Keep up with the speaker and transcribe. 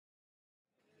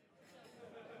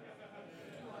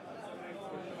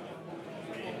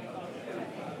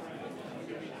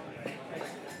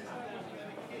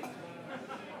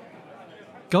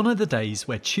Gone are the days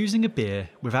where choosing a beer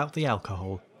without the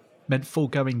alcohol meant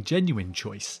foregoing genuine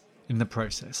choice in the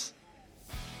process.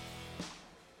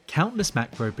 Countless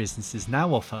macro businesses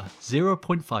now offer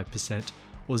 0.5%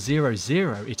 or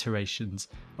 0.0 iterations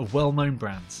of well-known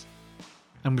brands.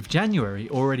 And with January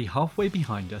already halfway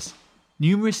behind us,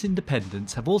 numerous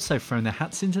independents have also thrown their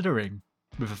hats into the ring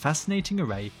with a fascinating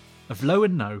array of low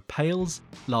and no pales,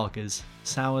 lagers,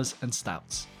 sours and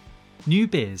stouts. New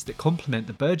beers that complement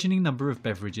the burgeoning number of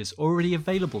beverages already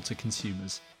available to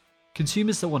consumers.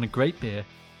 Consumers that want a great beer,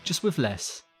 just with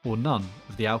less or none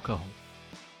of the alcohol.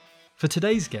 For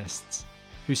today's guests,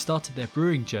 who started their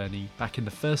brewing journey back in the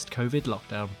first COVID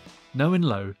lockdown,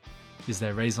 NOLO is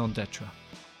their raison d'etre.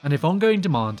 And if ongoing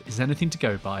demand is anything to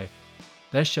go by,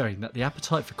 they're showing that the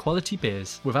appetite for quality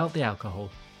beers without the alcohol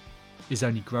is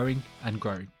only growing and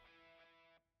growing.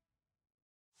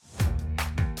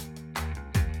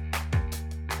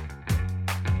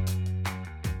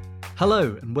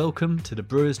 Hello and welcome to the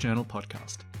Brewers Journal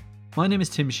podcast. My name is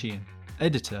Tim Sheehan,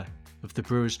 editor of the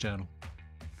Brewers Journal.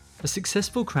 A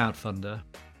successful crowdfunder,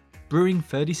 brewing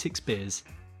 36 beers,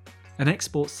 and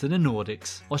exports to the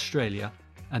Nordics, Australia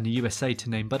and the USA to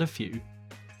name but a few,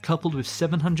 coupled with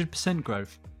 700%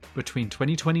 growth between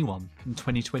 2021 and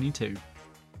 2022,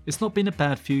 it's not been a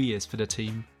bad few years for the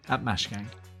team at Mashgang.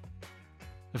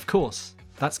 Of course,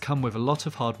 that's come with a lot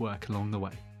of hard work along the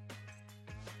way.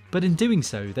 But in doing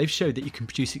so, they've showed that you can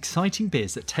produce exciting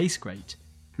beers that taste great,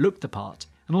 look the part,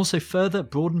 and also further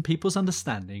broaden people's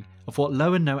understanding of what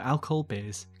low and no alcohol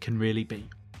beers can really be.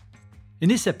 In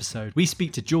this episode, we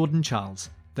speak to Jordan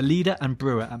Charles, the leader and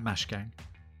brewer at Mashgang,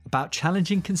 about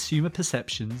challenging consumer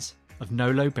perceptions of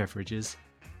NOLO beverages,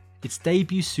 its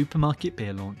debut supermarket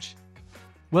beer launch,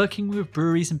 working with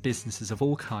breweries and businesses of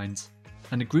all kinds,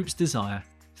 and the group's desire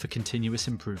for continuous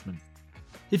improvement.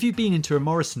 If you've been into a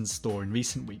Morrison's store in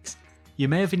recent weeks, you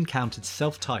may have encountered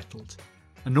Self-Titled,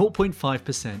 a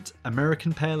 0.5%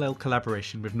 American Pale Ale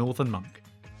collaboration with Northern Monk.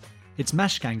 It's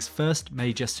Mashgang's first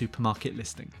major supermarket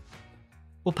listing.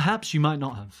 Or perhaps you might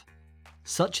not have.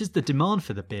 Such is the demand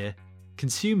for the beer,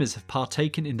 consumers have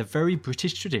partaken in the very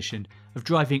British tradition of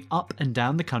driving up and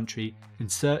down the country in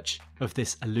search of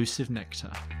this elusive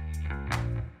nectar.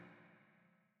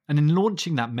 And in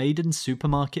launching that maiden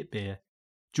supermarket beer,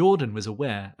 Jordan was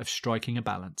aware of striking a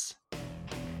balance.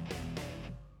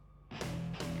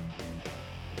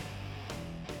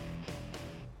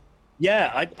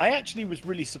 Yeah, I actually was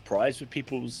really surprised with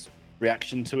people's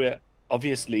reaction to it.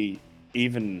 Obviously,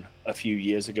 even a few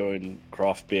years ago in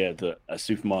craft beer, that a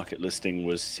supermarket listing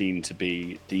was seen to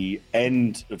be the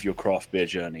end of your craft beer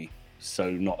journey, so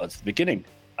not at the beginning.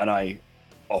 And I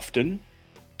often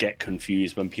get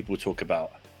confused when people talk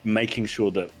about making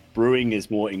sure that brewing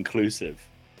is more inclusive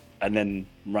and then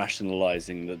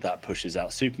rationalizing that pushes out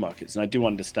supermarkets. And I do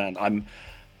understand.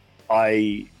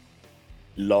 I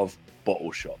love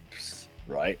bottle shops,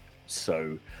 right?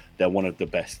 So they're one of the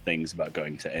best things about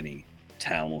going to any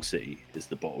town or city is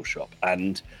the bottle shop.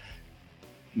 And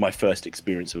my first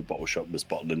experience of a bottle shop was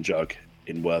Bottle and Jug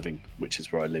in Worthing, which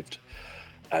is where I lived.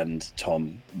 And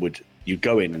Tom you'd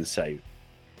go in and say,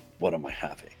 what am I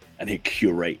having? And he'd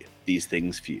curate these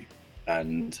things for you.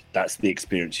 And that's the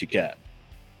experience you get.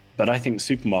 But I think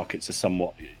supermarkets are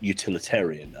somewhat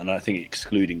utilitarian. And I think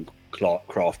excluding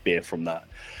craft beer from that,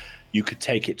 you could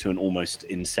take it to an almost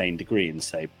insane degree and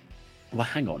say, well,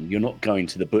 hang on, you're not going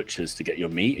to the butcher's to get your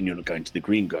meat and you're not going to the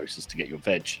greengrocers to get your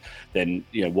veg. Then,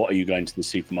 what are you going to the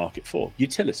supermarket for?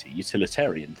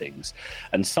 Utilitarian things.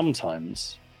 And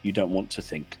sometimes you don't want to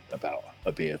think about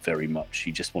a beer very much.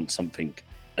 You just want something,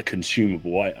 a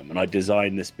consumable item. And I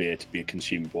designed this beer to be a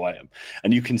consumable item.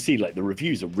 And you can see the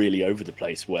reviews are really over the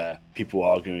place where people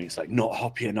are arguing it's not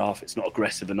hoppy enough, it's not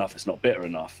aggressive enough, it's not bitter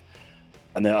enough.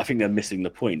 And then I think they're missing the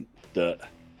point that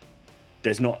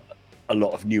there's not a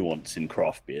lot of nuance in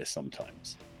craft beer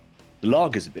sometimes. The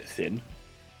lager's a bit thin.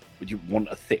 Would you want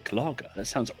a thick lager? That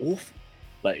sounds awful.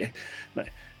 There's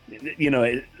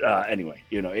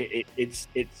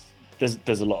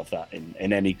a lot of that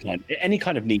in any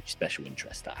kind of niche special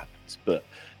interest that happens. But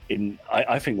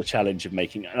I think the challenge of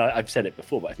making, and I've said it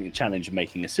before, but I think the challenge of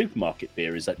making a supermarket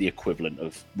beer is the equivalent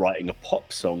of writing a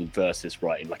pop song versus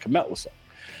writing a metal song.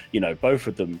 Both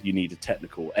of them you need a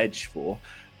technical edge for.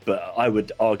 But I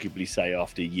would arguably say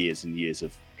after years and years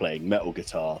of playing metal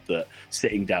guitar that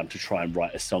sitting down to try and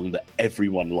write a song that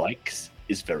everyone likes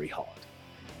is very hard.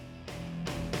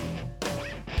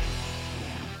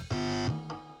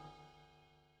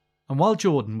 And while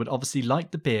Jordan would obviously like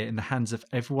the beer in the hands of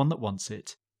everyone that wants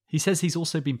it, he says he's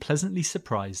also been pleasantly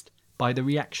surprised by the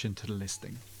reaction to the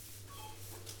listing.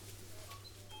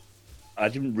 I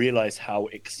didn't realize how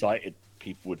excited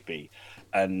people would be.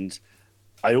 And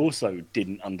I also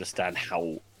didn't understand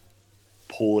how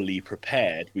poorly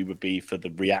prepared we would be for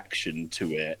the reaction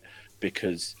to it,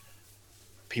 because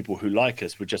people who like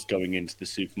us were just going into the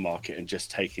supermarket and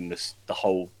just taking the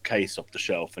whole case off the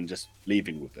shelf and just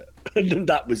leaving with it. And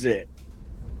that was it.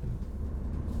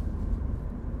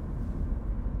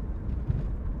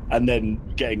 And then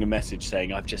getting a message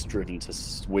saying, I've just driven to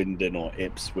Swindon or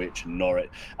Ipswich and Norwich,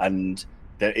 and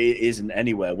there it isn't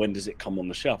anywhere. When does it come on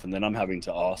the shelf? And then I'm having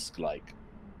to ask, like,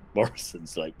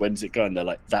 Morrison's, like, when's it going? They're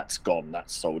like, that's gone,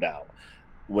 that's sold out.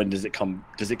 When does it come?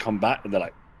 Does it come back? And they're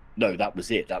like, no, that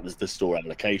was it. That was the store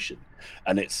allocation.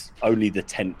 And it's only the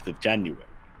 10th of January.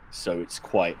 So it's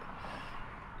quite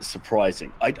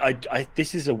surprising.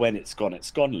 This is a when it's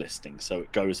gone listing, so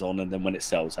it goes on, and then when it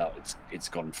sells out, it's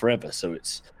gone forever. So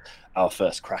it's our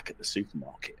first crack at the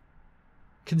supermarket.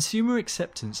 Consumer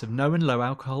acceptance of no and low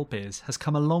alcohol beers has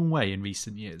come a long way in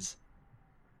recent years.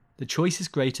 The choice is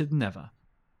greater than ever,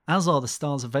 as are the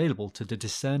stars available to the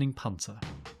discerning punter.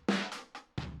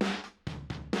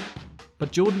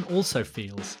 But Jordan also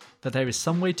feels that there is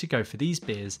some way to go for these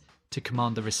beers to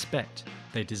command the respect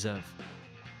they deserve.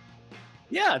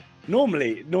 Yeah,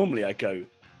 normally I go,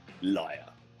 liar.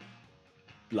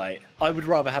 Like, I would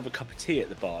rather have a cup of tea at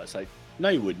the bar. It's like, no,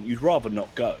 you wouldn't. You'd rather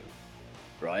not go,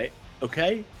 right?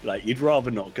 Okay? Like, you'd rather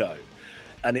not go.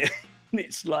 And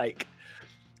it's like,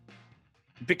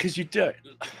 because you don't,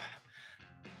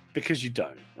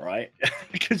 right?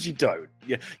 Because you don't.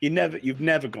 You've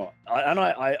never got.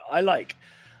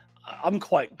 I'm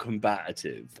quite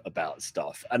combative about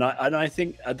stuff, and I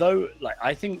think, although, like,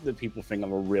 I think that people think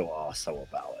I'm a real arsehole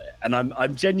about it, and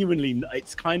I'm genuinely.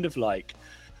 It's kind of like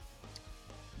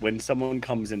when someone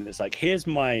comes in and it's like, here's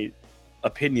my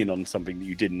opinion on something that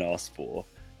you didn't ask for.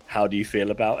 How do you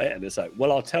feel about it? And it's like,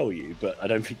 well, I'll tell you, but I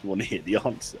don't think you want to hear the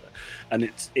answer. And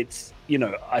it's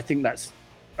I think that's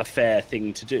a fair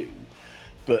thing to do.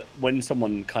 But when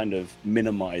someone kind of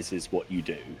minimizes what you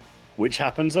do, which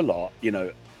happens a lot,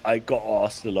 I got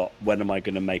asked a lot, when am I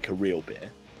going to make a real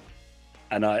beer?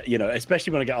 And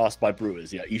especially when I get asked by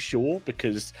brewers, you sure?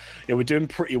 Because we're doing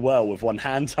pretty well with one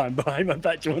hand time behind my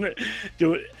back. Do you want to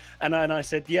do it? And I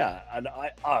said, yeah. And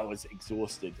I was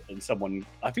exhausted. And someone,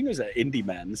 I think it was an indie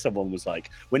man, someone was like,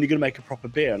 when are you going to make a proper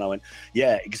beer? And I went,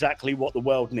 yeah, exactly what the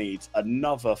world needs.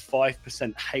 Another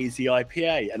 5% hazy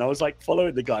IPA. And I was like,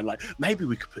 following the guy, and like, maybe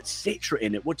we could put Citra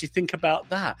in it. What do you think about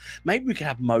that? Maybe we could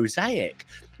have Mosaic.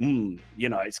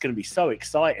 It's going to be so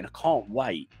exciting. I can't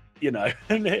wait.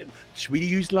 Should we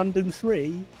use London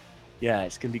 3? Yeah,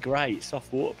 it's going to be great.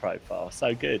 Soft water profile.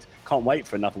 So good. Can't wait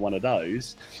for another one of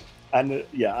those. And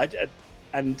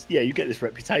you get this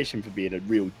reputation for being a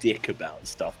real dick about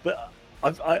stuff. But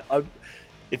I've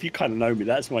if you kind of know me,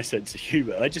 that's my sense of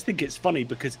humor. I just think it's funny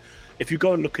because if you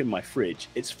go and look in my fridge,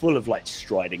 it's full of like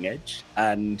Striding Edge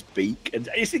and Beak, and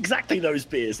it's exactly those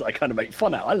beers that I kind of make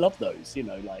fun out. I love those,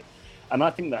 and I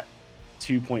think that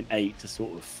 2.8 to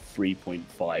sort of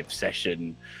 3.5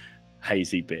 session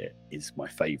hazy beer is my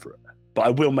favorite. But I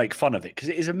will make fun of it because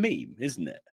it is a meme, isn't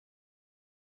it?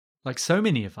 Like so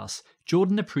many of us,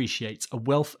 Jordan appreciates a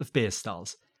wealth of beer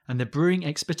styles and the brewing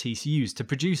expertise used to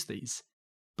produce these.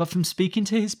 But from speaking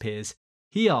to his peers,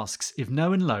 he asks if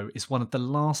no and low is one of the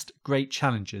last great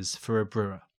challenges for a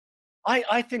brewer.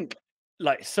 I think,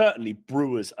 like, certainly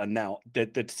brewers are now,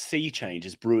 the sea change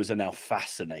is brewers are now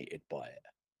fascinated by it.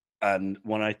 And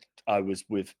when I was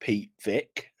with Pete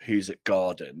Vick, who's at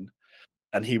Garden,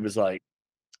 and he was like,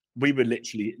 we were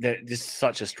literally, this is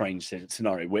such a strange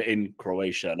scenario. We're in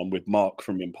Croatia, and I'm with Mark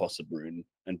from Imposter Brew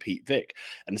and Pete Vick,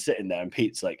 and sitting there, and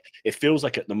Pete's like, it feels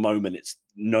like at the moment it's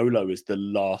NOLO is the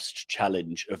last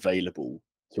challenge available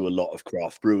to a lot of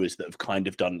craft brewers that have kind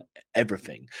of done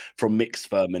everything from mixed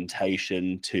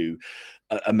fermentation to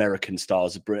American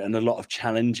styles of brew and a lot of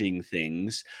challenging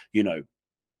things,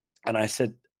 And I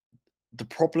said, the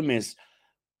problem is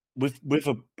with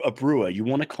a brewer, you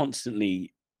want to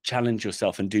constantly challenge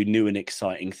yourself and do new and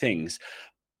exciting things.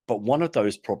 But one of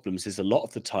those problems is a lot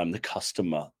of the time the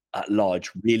customer at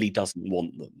large really doesn't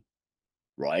want them,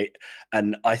 right?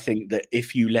 And I think that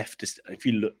if you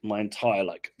look my entire,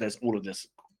 like, there's all of this,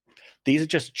 these are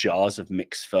just jars of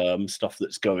mixed firm stuff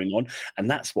that's going on, and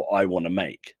that's what I want to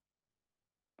make.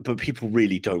 But people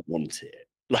really don't want it.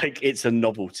 Like, it's a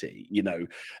novelty,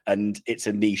 and it's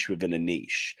a niche within a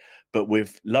niche. But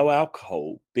with low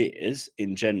alcohol beers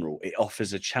in general, it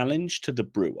offers a challenge to the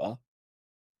brewer.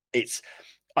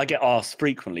 I get asked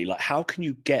frequently, like, how can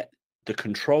you get the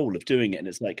control of doing it? And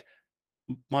it's like,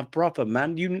 my brother,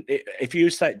 man, do you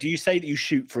say that you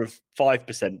shoot for a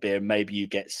 5% beer, maybe you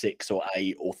get 6 or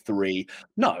 8 or 3?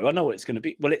 No, I know what it's going to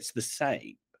be. Well, it's the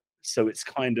same. So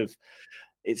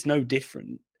it's no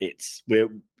different.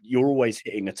 You're always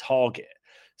hitting a target.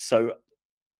 So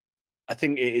I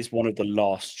think it is one of the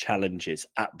last challenges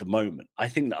at the moment. I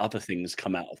think that other things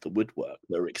come out of the woodwork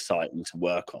that are exciting to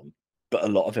work on, but a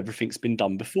lot of everything's been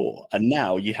done before. And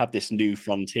now you have this new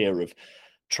frontier of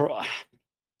try.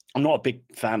 I'm not a big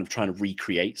fan of trying to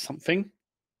recreate something,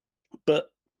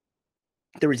 but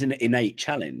there is an innate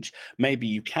challenge. Maybe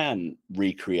you can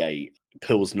recreate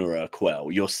Pilsner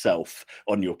Urquell yourself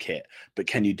on your kit, but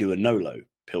can you do a NOLO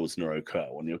Pilsner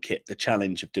Urquell on your kit? The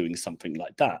challenge of doing something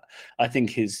like that, I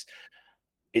think, it's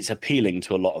appealing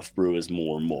to a lot of brewers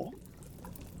more and more.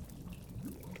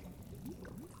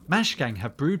 Mashgang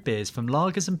have brewed beers from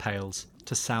lagers and pales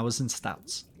to sours and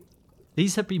stouts.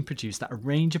 These have been produced at a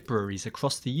range of breweries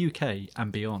across the UK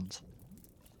and beyond.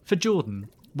 For Jordan,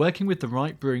 working with the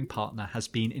right brewing partner has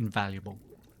been invaluable,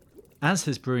 as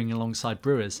has brewing alongside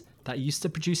brewers that are used to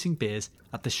producing beers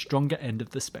at the stronger end of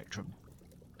the spectrum.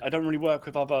 I don't really work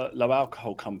with other low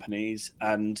alcohol companies,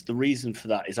 and the reason for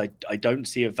that is I don't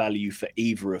see a value for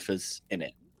either of us in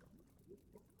it.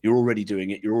 You're already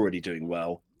doing it, you're already doing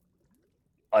well.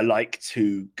 I like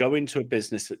to go into a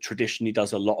business that traditionally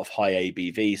does a lot of high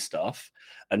ABV stuff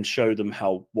and show them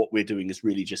how what we're doing is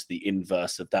really just the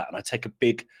inverse of that. And I take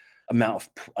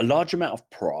a large amount of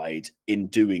pride in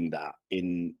doing that,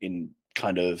 in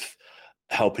kind of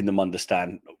helping them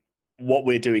understand what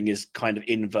we're doing is kind of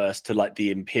inverse to like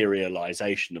the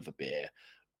imperialization of a beer,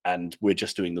 and we're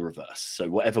just doing the reverse. So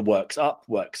whatever works up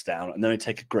works down, and then I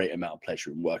take a great amount of pleasure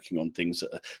in working on things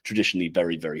that are traditionally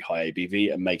very, very high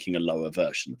ABV and making a lower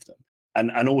version of them.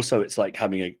 And also it's like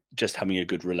having a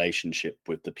good relationship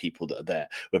with the people that are there,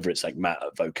 whether it's like Matt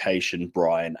at Vocation,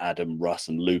 Brian, Adam, Russ,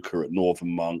 and Luca at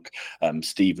Northern Monk,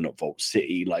 Stephen at Vault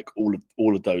City, like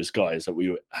all of those guys that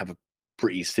we have a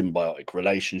pretty symbiotic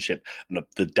relationship. And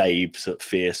the Daves at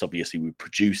Fierce, obviously we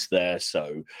produce there,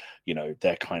 so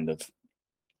they're kind of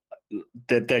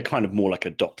more like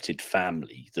adopted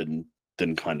family than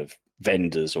kind of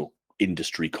vendors or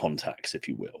industry contacts, if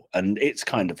you will. And it's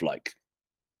kind of like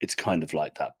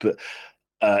that. But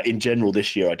in general,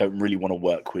 this year I don't really want to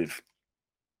work with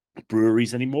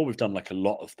breweries anymore. We've done like a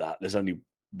lot of that. There's only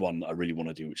one that I really want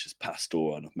to do, which is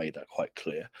Pastor, and I've made that quite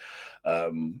clear.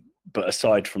 But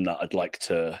aside from that, I'd like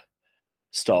to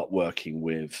start working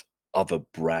with other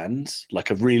brands.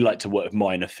 Like I'd really like to work with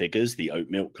Minor Figures, the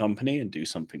oat milk company, and do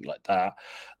something like that.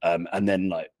 And then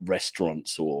like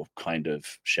restaurants or kind of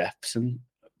chefs. And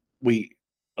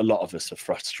a lot of us are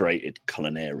frustrated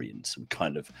culinarians and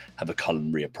kind of have a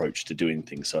culinary approach to doing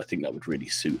things. So I think that would really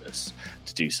suit us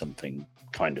to do something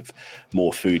kind of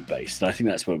more food-based. And I think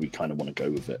that's where we kind of want to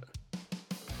go with it.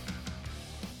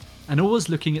 And always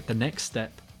looking at the next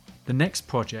step, the next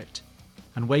project,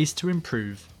 and ways to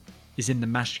improve is in the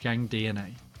Mashgang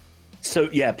DNA. So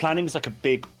yeah, planning is like a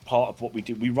big part of what we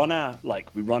do. We run our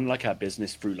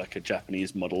business through like a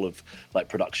Japanese model of like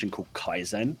production called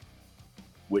Kaizen,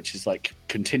 which is like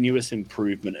continuous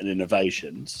improvement and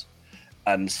innovations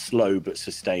and slow but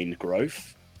sustained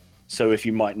growth. So if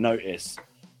you might notice,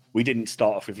 we didn't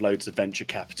start off with loads of venture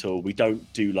capital. We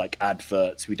don't do like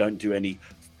adverts. We don't do any.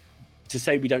 To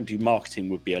say we don't do marketing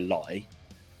would be a lie,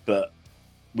 but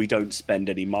we don't spend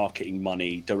any marketing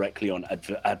money directly on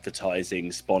advertising,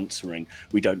 sponsoring.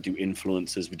 We don't do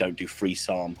influencers. We don't do free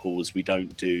samples. We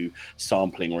don't do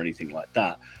sampling or anything like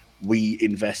that. We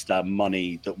invest our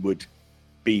money that would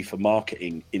be for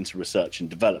marketing into research and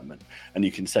development. And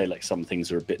you can say like some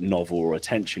things are a bit novel or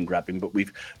attention grabbing, but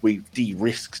we've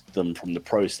de-risked them from the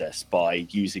process by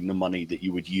using the money that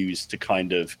you would use to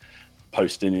kind of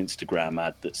post an Instagram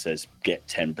ad that says get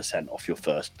 10% off your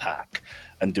first pack,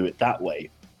 and do it that way.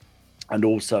 And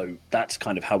also that's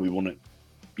kind of how we want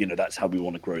to, that's how we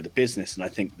want to grow the business. And I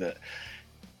think that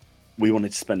we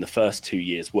wanted to spend the first 2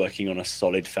 years working on a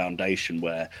solid foundation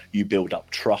where you build up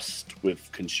trust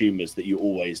with consumers, that you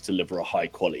always deliver a high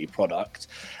quality product,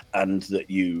 and that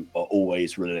you are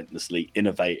always relentlessly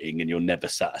innovating and you're never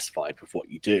satisfied with what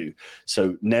you do.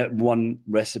 So one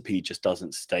recipe just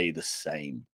doesn't stay the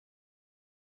same.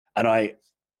 And I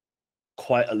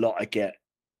get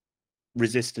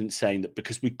resistance saying that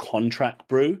because we contract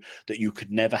brew, that you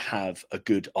could never have a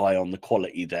good eye on the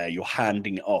quality there. You're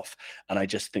handing it off. And I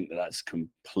just think that that's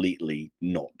completely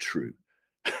not true.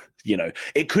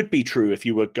 It could be true if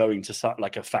you were going to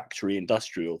like a factory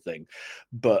industrial thing,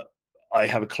 but I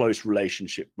have a close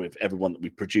relationship with everyone that we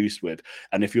produce with.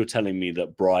 And if you're telling me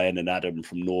that Brian and Adam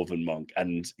from Northern Monk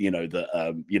and,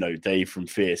 Dave from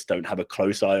Fierce don't have a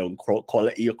close eye on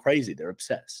quality, you're crazy. They're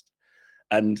obsessed.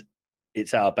 And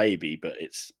it's our baby, but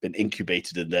it's been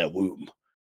incubated in their womb.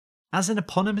 As an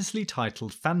eponymously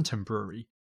titled phantom brewery,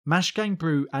 Mashgang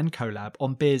brew and collab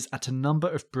on beers at a number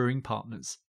of brewing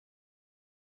partners.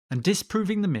 And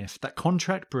disproving the myth that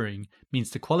contract brewing means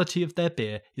the quality of their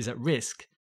beer is at risk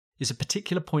is a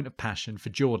particular point of passion for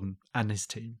Jordan and his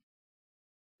team.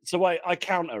 So I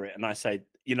counter it and I say,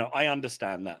 I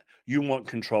understand that you want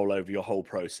control over your whole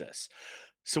process.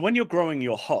 So when you're growing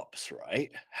your hops, right,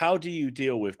 how do you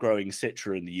deal with growing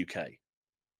Citra in the UK?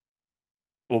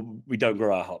 Well, we don't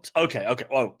grow our hops. Okay.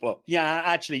 Well, yeah,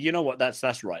 actually, you know what?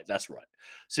 That's right.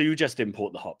 So you just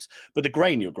import the hops. But the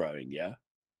grain you're growing, yeah?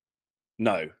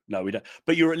 No, we don't.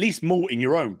 But you're at least malting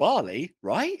your own barley,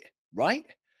 right? Right?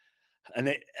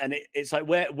 And it's like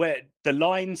where the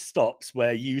line stops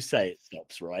where you say it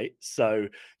stops, right? So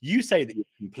you say that you're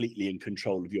completely in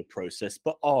control of your process,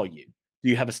 but are you? Do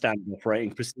you have a standard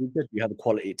operating procedure? Do you have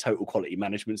a total quality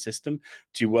management system?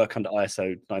 Do you work under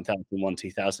ISO 9001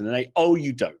 2008? Oh,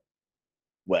 you don't.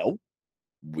 Well,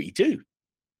 we do.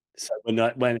 So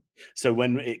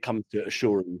when it comes to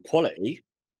assuring quality,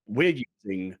 we're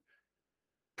using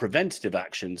preventative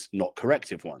actions, not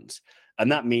corrective ones.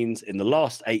 And that means in the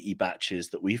last 80 batches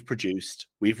that we've produced,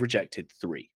 we've rejected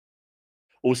 3.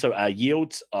 Also, our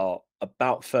yields are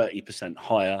about 30%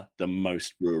 higher than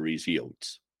most breweries'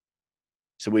 yields.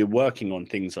 So we're working on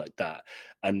things like that.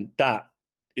 And that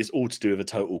is all to do with a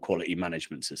total quality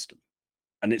management system.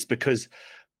 And it's because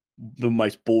the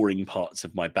most boring parts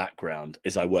of my background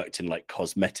is I worked in like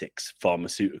cosmetics,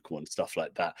 pharmaceutical and stuff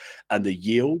like that. And the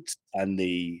yields and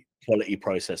the quality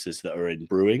processes that are in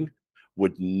brewing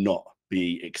would not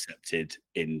be accepted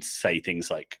in, say, things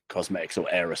like cosmetics or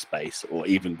aerospace or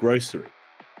even grocery.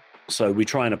 So we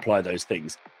try and apply those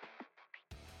things.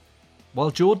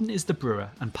 While Jordan is the brewer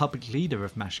and public leader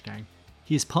of Mashgang,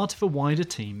 he is part of a wider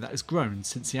team that has grown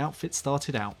since the outfit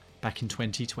started out back in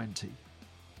 2020.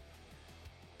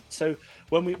 So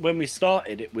when we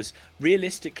started, it was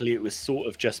sort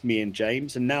of just me and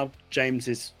James, and now James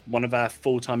is one of our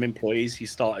full-time employees. He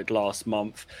started last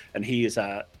month, and he is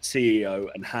our CEO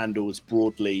and handles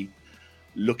broadly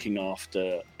looking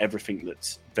after everything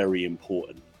that's very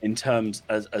important in terms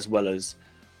as well as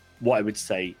what I would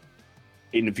say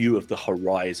in view of the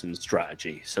horizon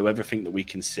strategy. So everything that we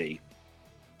can see.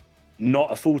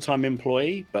 Not a full-time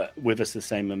employee, but with us the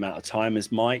same amount of time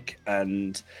as Mike,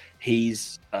 and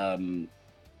he's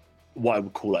what I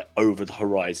would call like over the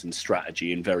horizon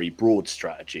strategy and very broad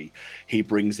strategy. He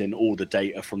brings in all the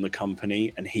data from the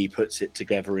company and he puts it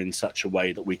together in such a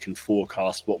way that we can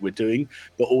forecast what we're doing,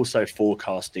 but also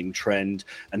forecasting trend.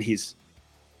 And he's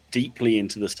deeply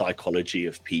into the psychology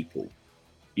of people,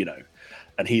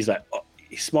 and he's like,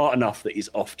 he's smart enough that he's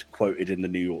oft quoted in the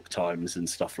New York Times and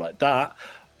stuff like that.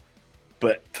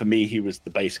 But for me, he was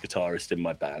the bass guitarist in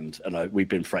my band, and we've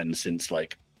been friends since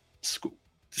like school.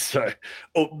 So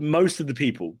most of the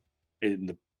people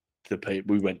in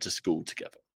we went to school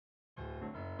together.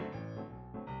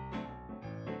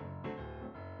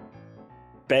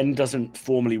 Ben doesn't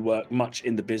formally work much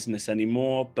in the business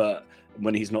anymore, but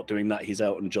when he's not doing that, he's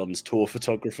Elton John's tour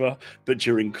photographer. But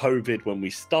during COVID, when we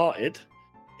started,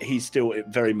 he's still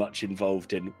very much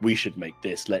involved in, we should make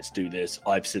this, let's do this,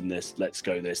 I've seen this, let's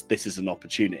go this is an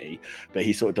opportunity. But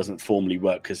he sort of doesn't formally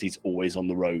work because he's always on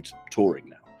the road touring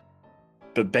now.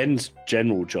 But Ben's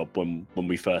general job when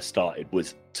we first started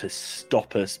was to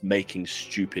stop us making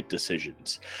stupid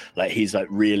decisions. Like, he's like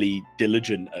really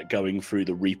diligent at going through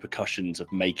the repercussions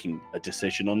of making a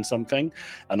decision on something.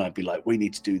 And I'd be like, we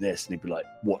need to do this. And he'd be like,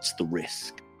 what's the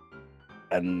risk?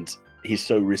 And he's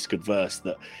so risk adverse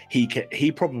that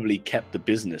he probably kept the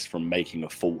business from making a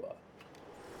falter.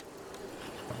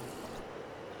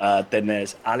 Then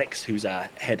there's Alex, who's our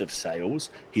head of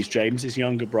sales. He's James's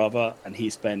younger brother, and he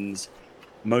spends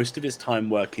most of his time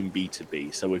working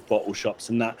B2B. So with bottle shops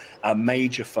and that, our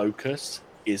major focus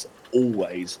is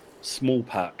always small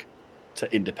pack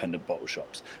to independent bottle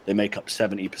shops. They make up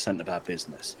 70% of our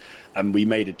business. And we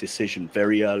made a decision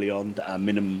very early on that our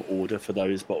minimum order for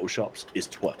those bottle shops is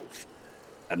 12.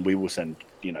 And we will send,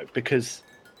 because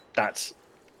that's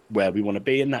where we want to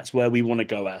be and that's where we want to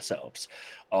go ourselves.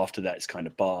 After that, it's kind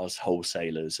of bars,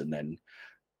 wholesalers, and then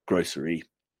grocery.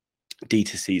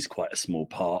 D2C is quite a small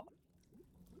part.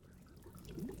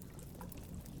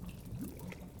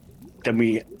 Then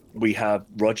we have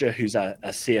Roger, who's our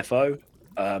CFO,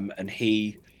 and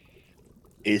he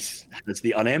has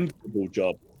the unenviable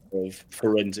job of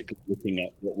forensically looking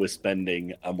at what we're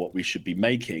spending and what we should be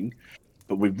making.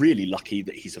 But we're really lucky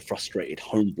that he's a frustrated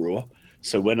home brewer.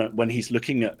 So when he's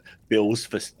looking at bills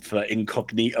for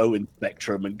Incognito and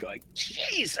Spectrum and going,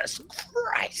 Jesus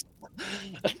Christ,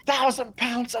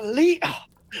 £1,000 a litre,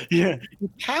 yeah, a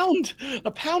pound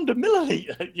a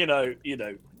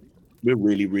milliliter, we're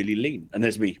really, really lean. And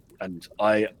there's me, and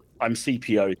I'm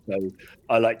CPO, so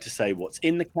I like to say what's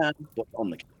in the can, what's on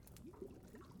the can.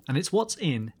 And it's what's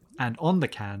in and on the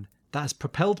can that has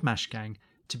propelled Mashgang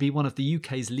to be one of the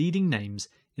UK's leading names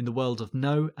in the world of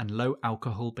no and low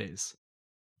alcohol beers.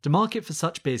 The market for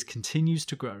such beers continues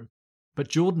to grow, but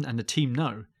Jordan and the team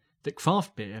know that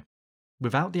craft beer,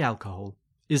 without the alcohol,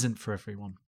 isn't for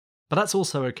everyone. But that's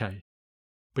also okay,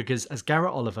 because as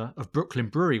Garrett Oliver of Brooklyn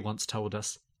Brewery once told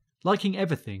us, liking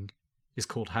everything is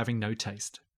called having no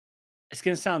taste. It's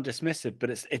going to sound dismissive, but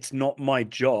it's not my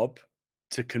job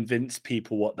to convince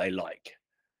people what they like,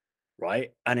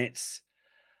 right? And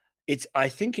I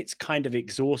think it's kind of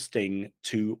exhausting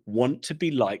to want to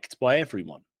be liked by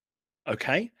everyone,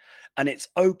 okay? And it's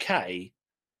okay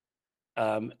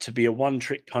to be a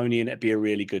one-trick pony and it be a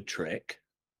really good trick,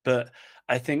 but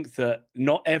I think that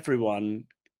not everyone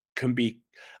can be.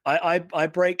 I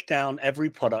break down every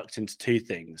product into two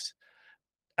things,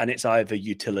 and it's either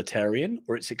utilitarian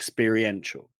or it's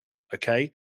experiential,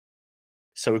 okay?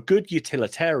 So a good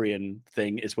utilitarian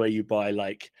thing is where you buy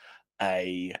like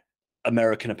a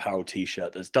American Apparel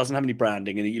t-shirt that doesn't have any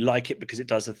branding and you like it because it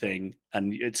does a thing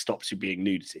and it stops you being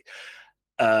nudity.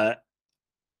 Like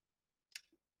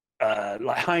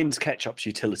Heinz ketchup's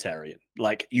utilitarian,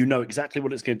 like you know exactly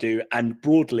what it's going to do, and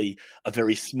broadly a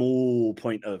very small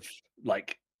point of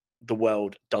like the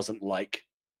world doesn't like,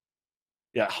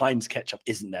 Heinz ketchup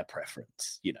isn't their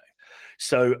preference,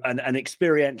 so and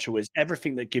experiential is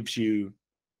everything that gives you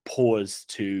pause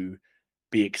to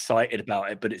be excited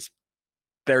about it, but it's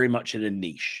very much in a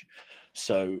niche.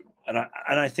 So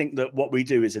and I think that what we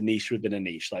do is a niche within a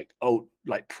niche,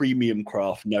 like premium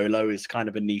craft NOLO is kind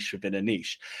of a niche within a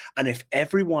niche. And if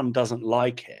everyone doesn't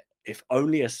like it, if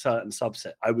only a certain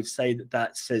subset, I would say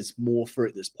that says more for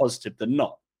it that's positive than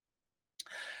not.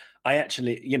 I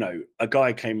actually, a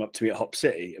guy came up to me at Hop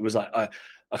City. It was like, I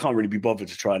can't really be bothered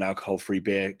to try an alcohol-free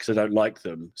beer because I don't like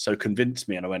them. So convince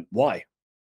me. And I went, why?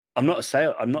 I'm not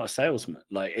a salesman.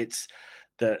 Like it's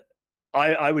that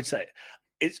I would say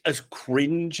it's as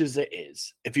cringe as it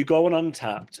is. If you go on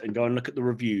Untapped and go and look at the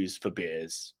reviews for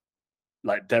beers,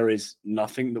 like there is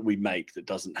nothing that we make that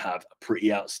doesn't have a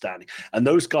pretty outstanding. And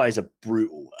those guys are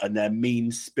brutal and they're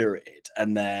mean spirited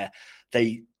and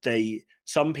they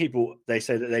some people, they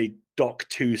say that they dock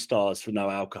 2 stars for no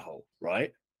alcohol,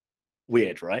 right?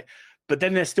 Weird, right? But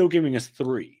then they're still giving us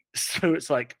 3. So it's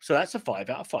like, so that's a 5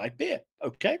 out of 5 beer.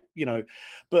 Okay.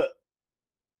 But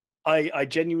I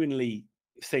genuinely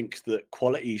think that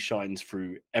quality shines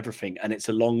through everything and it's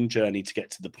a long journey to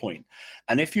get to the point.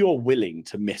 And if you're willing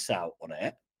to miss out on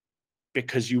it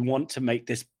because you want to make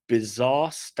this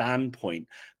bizarre standpoint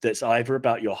that's either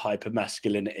about your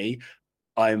hypermasculinity,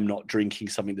 I'm not drinking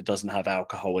something that doesn't have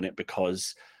alcohol in it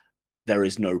because there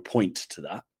is no point to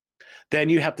that, then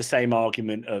you have the same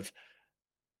argument of,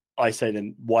 I say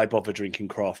then, why bother drinking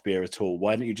craft beer at all?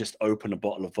 Why don't you just open a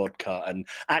bottle of vodka? And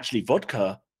actually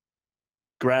vodka,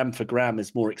 gram for gram,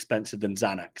 is more expensive than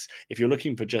Xanax. If you're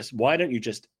looking for why don't you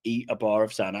just eat a bar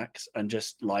of Xanax and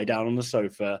just lie down on the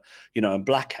sofa, and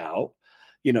black out,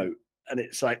 and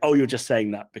it's like, oh, you're just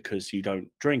saying that because you don't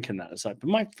drink and that. It's like, but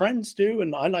my friends do,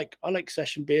 and I like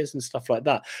session beers and stuff like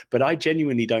that. But I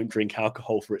genuinely don't drink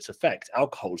alcohol for its effect.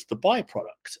 Alcohol's the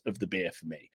byproduct of the beer for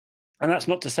me. And that's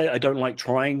not to say I don't like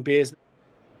trying beers.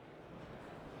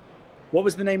 What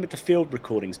was the name of the Field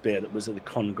Recordings beer that was at the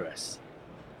Congress?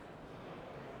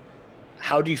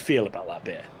 How do you feel about that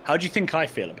beer? How do you think I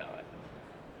feel about it?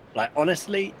 Like,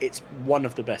 honestly, it's one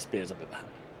of the best beers I've ever had.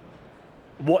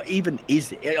 What even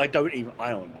is it? I don't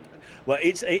know. Well,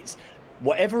 it's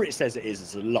whatever it says it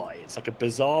is a lie. It's like a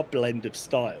bizarre blend of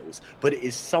styles, but it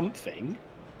is something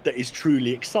that is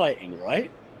truly exciting, right?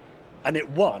 And it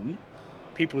won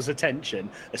people's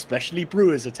attention, especially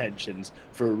brewers' attentions,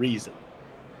 for a reason,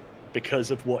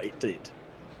 because of what it did.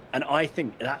 And I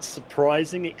think that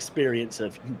surprising experience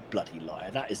of, you bloody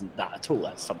liar, that isn't that at all,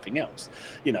 that's something else,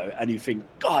 and you think,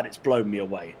 God, it's blown me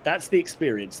away. That's the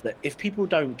experience that if people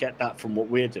don't get that from what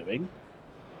we're doing,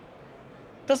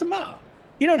 it doesn't matter.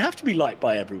 You don't have to be liked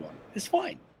by everyone. It's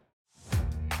fine.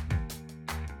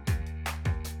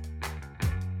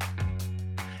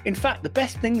 In fact, the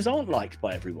best things aren't liked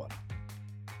by everyone.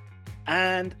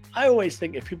 And I always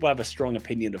think if people have a strong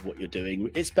opinion of what you're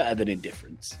doing, it's better than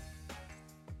indifference.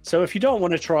 So if you don't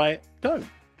want to try it, don't.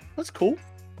 That's cool.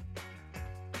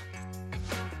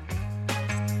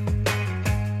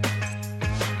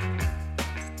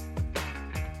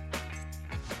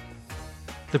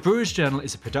 The Brewers Journal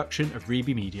is a production of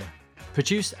Reby Media,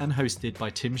 produced and hosted by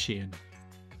Tim Sheehan.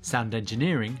 Sound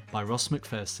engineering by Ross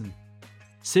McPherson.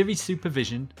 Series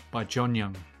supervision by John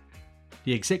Young.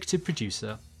 The executive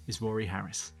producer is is Rory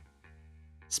Harris.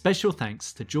 Special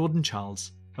thanks to Jordan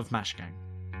Charles of Mash Gang.